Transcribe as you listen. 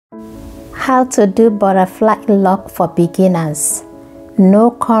How to do butterfly lock for beginners.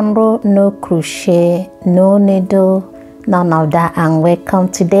 No cornrow, no crochet, no needle, none of that, and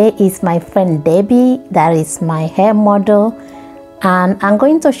welcome. Today is my friend Debbie, that is my hair model, and I'm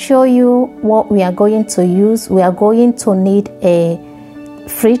going to show you what we are going to use. We are going to need a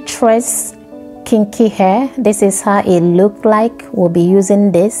free tress kinky hair. This is how it look like. We'll be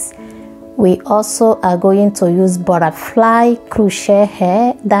using this. We also are going to use butterfly crochet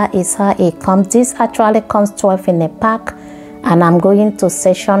hair. That is how it comes. This actually comes 12 in a pack, and I'm going to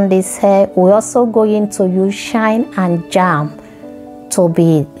section this hair. We're also going to use shine and jam to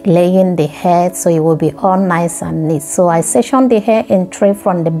be laying the hair, so it will be all nice and neat. So I section the hair in 3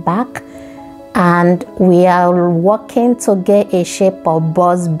 from the back, and we are working to get a shape of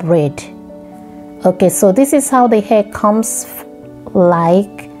boss braid. Okay, so this is how the hair comes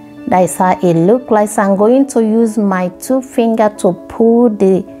like. That is how it looks like. So I'm going to use my 2 fingers to pull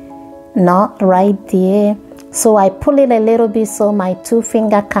the knot right there. So I pull it a little bit so my 2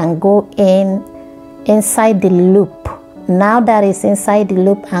 fingers can go inside the loop. Now that it's inside the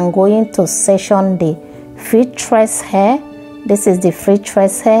loop, I'm going to section the free tress hair. This is the free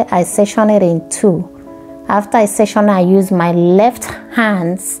tress hair. I section it in 2. After I section, I use my left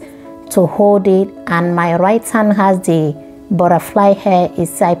hands to hold it, and my right hand has the butterfly hair.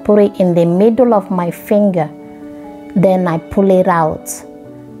 Is I put it in the middle of my finger, then I pull it out.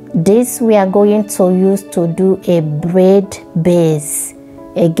 This we are going to use to do a braid base.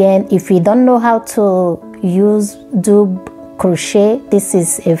 Again, if you don't know how to do crochet, this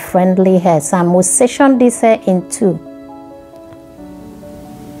is a friendly hair. So I'm going to section this hair in 2.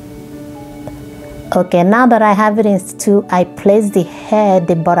 Okay, now that I have it in 2, I place the hair,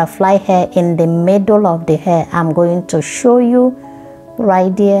 the butterfly hair, in the middle of the hair. I'm going to show you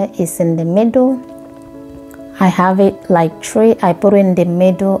right there. It's in the middle. I have it like 3. I put it in the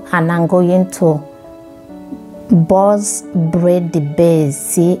middle, and I'm going to boss braid the base.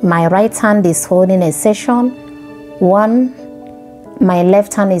 See, my right hand is holding a section 1, my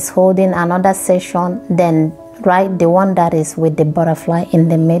left hand is holding another section, then the one that is with the butterfly in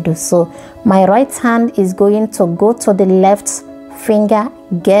the middle. So my right hand is going to go to the left finger,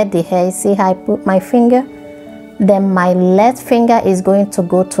 get the hair. See how I put my finger? Then my left finger is going to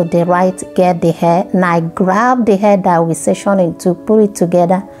go to the right, get the hair. Now I grab the hair that we section into, put it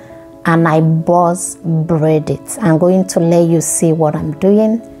together, and I boss braid it. I'm going to let you see what I'm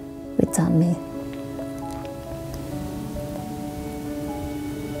doing with me.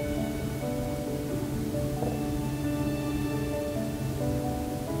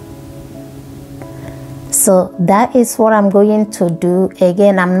 So that is what I'm going to do.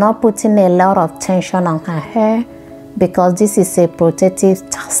 Again, I'm not putting a lot of tension on her hair because this is a protective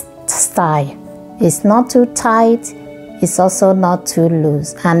style. It's not too tight, it's also not too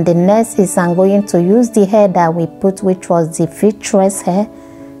loose. And the next is I'm going to use the hair that we put, which was the free tress hair,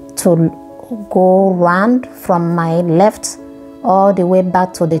 to go round from my left all the way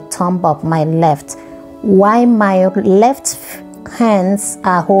back to the thumb of my left, while my left hands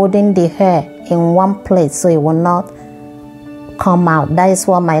are holding the hair in one place so it will not come out. That is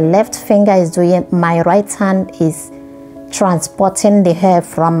what my left finger is doing. My right hand is transporting the hair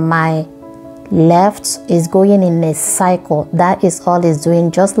from my left, is going in a cycle. That is all it's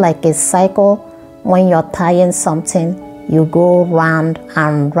doing, just like a cycle. When you're tying something, you go round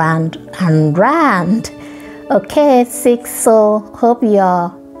and round and round. Okay, 6. So hope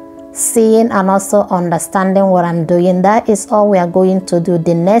you're seeing and also understanding what I'm doing. That is all we are going to do.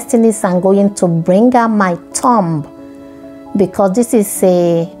 The next thing is I'm going to bring out my thumb, because this is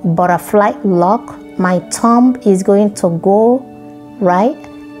a butterfly lock. My thumb is going to go right,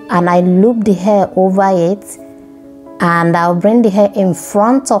 and I loop the hair over it, and I'll bring the hair in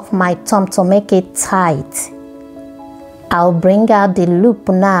front of my thumb to make it tight. I'll bring out the loop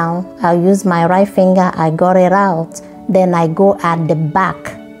now. I'll use my right finger. I got it out. Then I go at the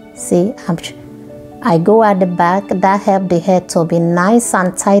back. See, I go at the back. That helps the hair to be nice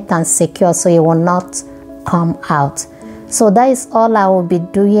and tight and secure so it will not come out. So that is all I will be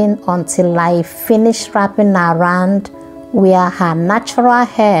doing until I finish wrapping around where her natural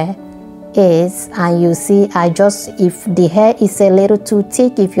hair is. And you see, if the hair is a little too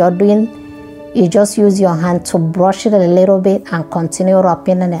thick, if you're doing, you just use your hand to brush it a little bit and continue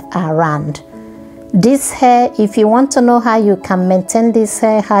wrapping it around. This hair, if you want to know how you can maintain this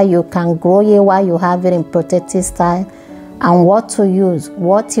hair, how you can grow it while you have it in protective style, and what to use,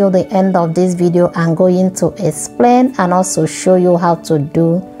 till the end of this video, I'm going to explain and also show you how to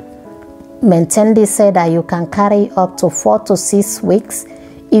maintain this hair that you can carry up to 4 to 6 weeks.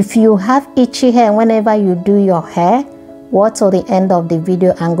 If you have itchy hair whenever you do your hair, watch to the end of the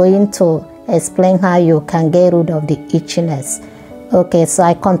video. I'm going to explain how you can get rid of the itchiness. Okay, so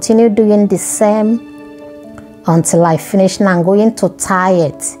I continue doing the same until I finish. Now I'm going to tie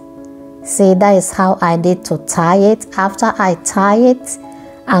it. See, that is how I did to tie it. After I tie it,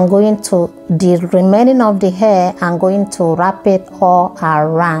 I'm going to, the remaining of the hair, I'm going to wrap it all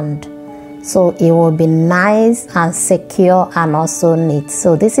around, so it will be nice and secure and also neat.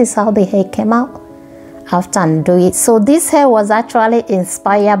 So this is how the hair came out after I do it. So this hair was actually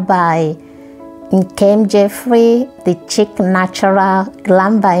inspired by nkemjeffrey, thechicnatural,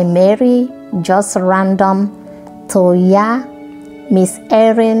 glambymerry, justrandom, Tooaliyah, Miss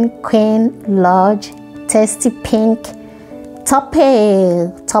Erin, QueensLounge, Testepink,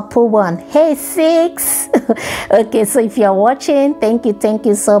 top one. Hey 6. Okay, so if you're watching, thank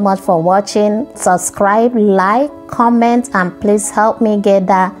you so much for watching. Subscribe, like, comment, and please help me get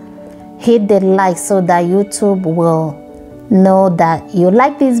that, hit the like so that YouTube will know that you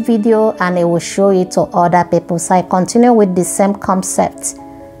like this video and it will show it to other people. So I continue with the same concept.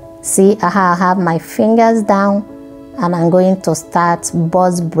 See, I have my fingers down and I'm going to start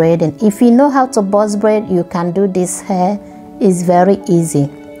buzz braiding. If you know how to buzz braid, you can do this hair. It's very easy.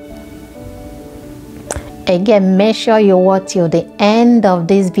 Again, make sure you watch till the end of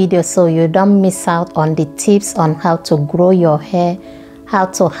this video so you don't miss out on the tips on how to grow your hair, how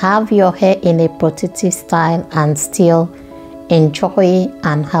to have your hair in a protective style and still enjoy,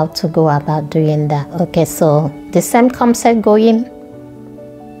 and how to go about doing that. Okay, so the same concept going.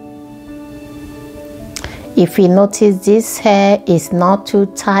 If you notice, this hair is not too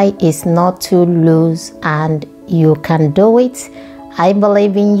tight, it's not too loose, and you can do it. I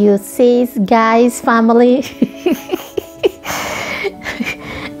believe in you, sis, guys, family.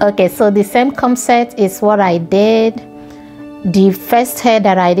 Okay, so the same concept is what I did. The first hair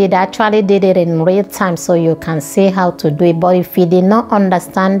that I did, I actually did it in real time so you can see how to do it. But if you did not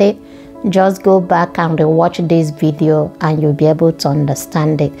understand it, just go back and rewatch this video and you'll be able to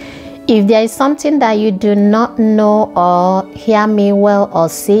understand it. If there is something that you do not know or hear me well or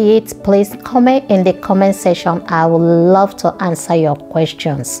see it, please comment in the comment section. I would love to answer your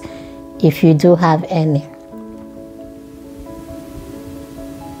questions if you do have any.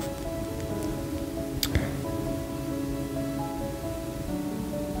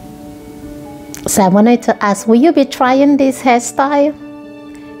 So I wanted to ask, will you be trying this hairstyle?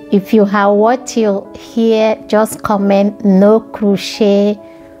 If you have what you hear, just comment no crochet,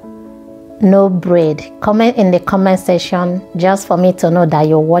 no braid. Comment in the comment section just for me to know that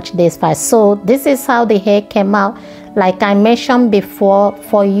you watch this part. So this is how the hair came out. Like I mentioned before,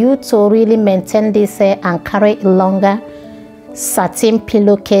 for you to really maintain this hair and carry it longer, satin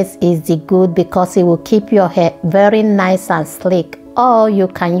pillowcase is the good, because it will keep your hair very nice and sleek. Or you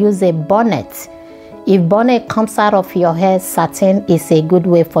can use a bonnet. If bonnet comes out of your hair, satin is a good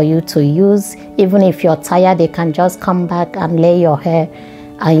way for you to use. Even if you're tired, they can just come back and lay your hair,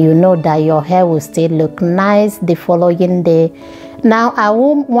 and you know that your hair will still look nice the following day. Now I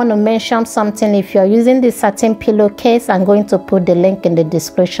will want to mention something. If you're using the satin pillowcase, I'm going to put the link in the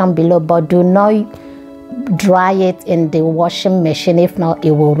description below, but do not dry it in the washing machine. If not,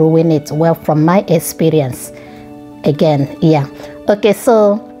 it will ruin it. Well, from my experience, again, yeah. Okay,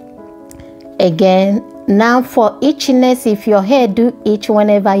 so again, now for itchiness, if your hair do itch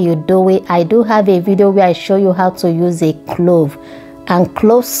whenever you do it, I do have a video where I show you how to use a clove, and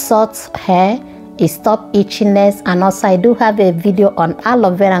clove sorts hair, it stop itchiness. And also I do have a video on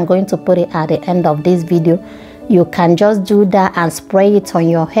aloe vera. I'm going to put it at the end of this video. You can just do that and spray it on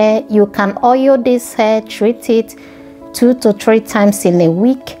your hair. You can oil this hair, treat it 2 to 3 times in a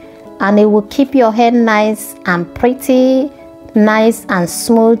week, and it will keep your hair nice and pretty, nice and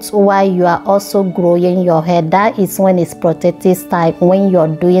smooth while you are also growing your hair. That is when it's protective style, when you're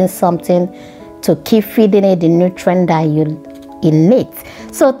doing something to keep feeding it the nutrient that you need.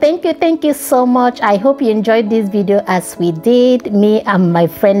 So thank you so much. I hope you enjoyed this video as we did. Me and my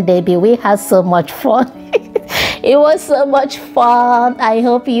friend Debbie, we had so much fun. It was so much fun. I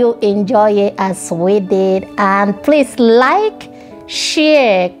hope you enjoy it as we did. And please like,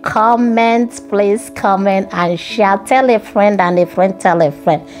 share, comment, please comment and share. Tell a friend, and a friend tell a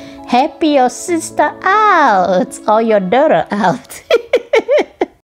friend. Help your sister out or your daughter out.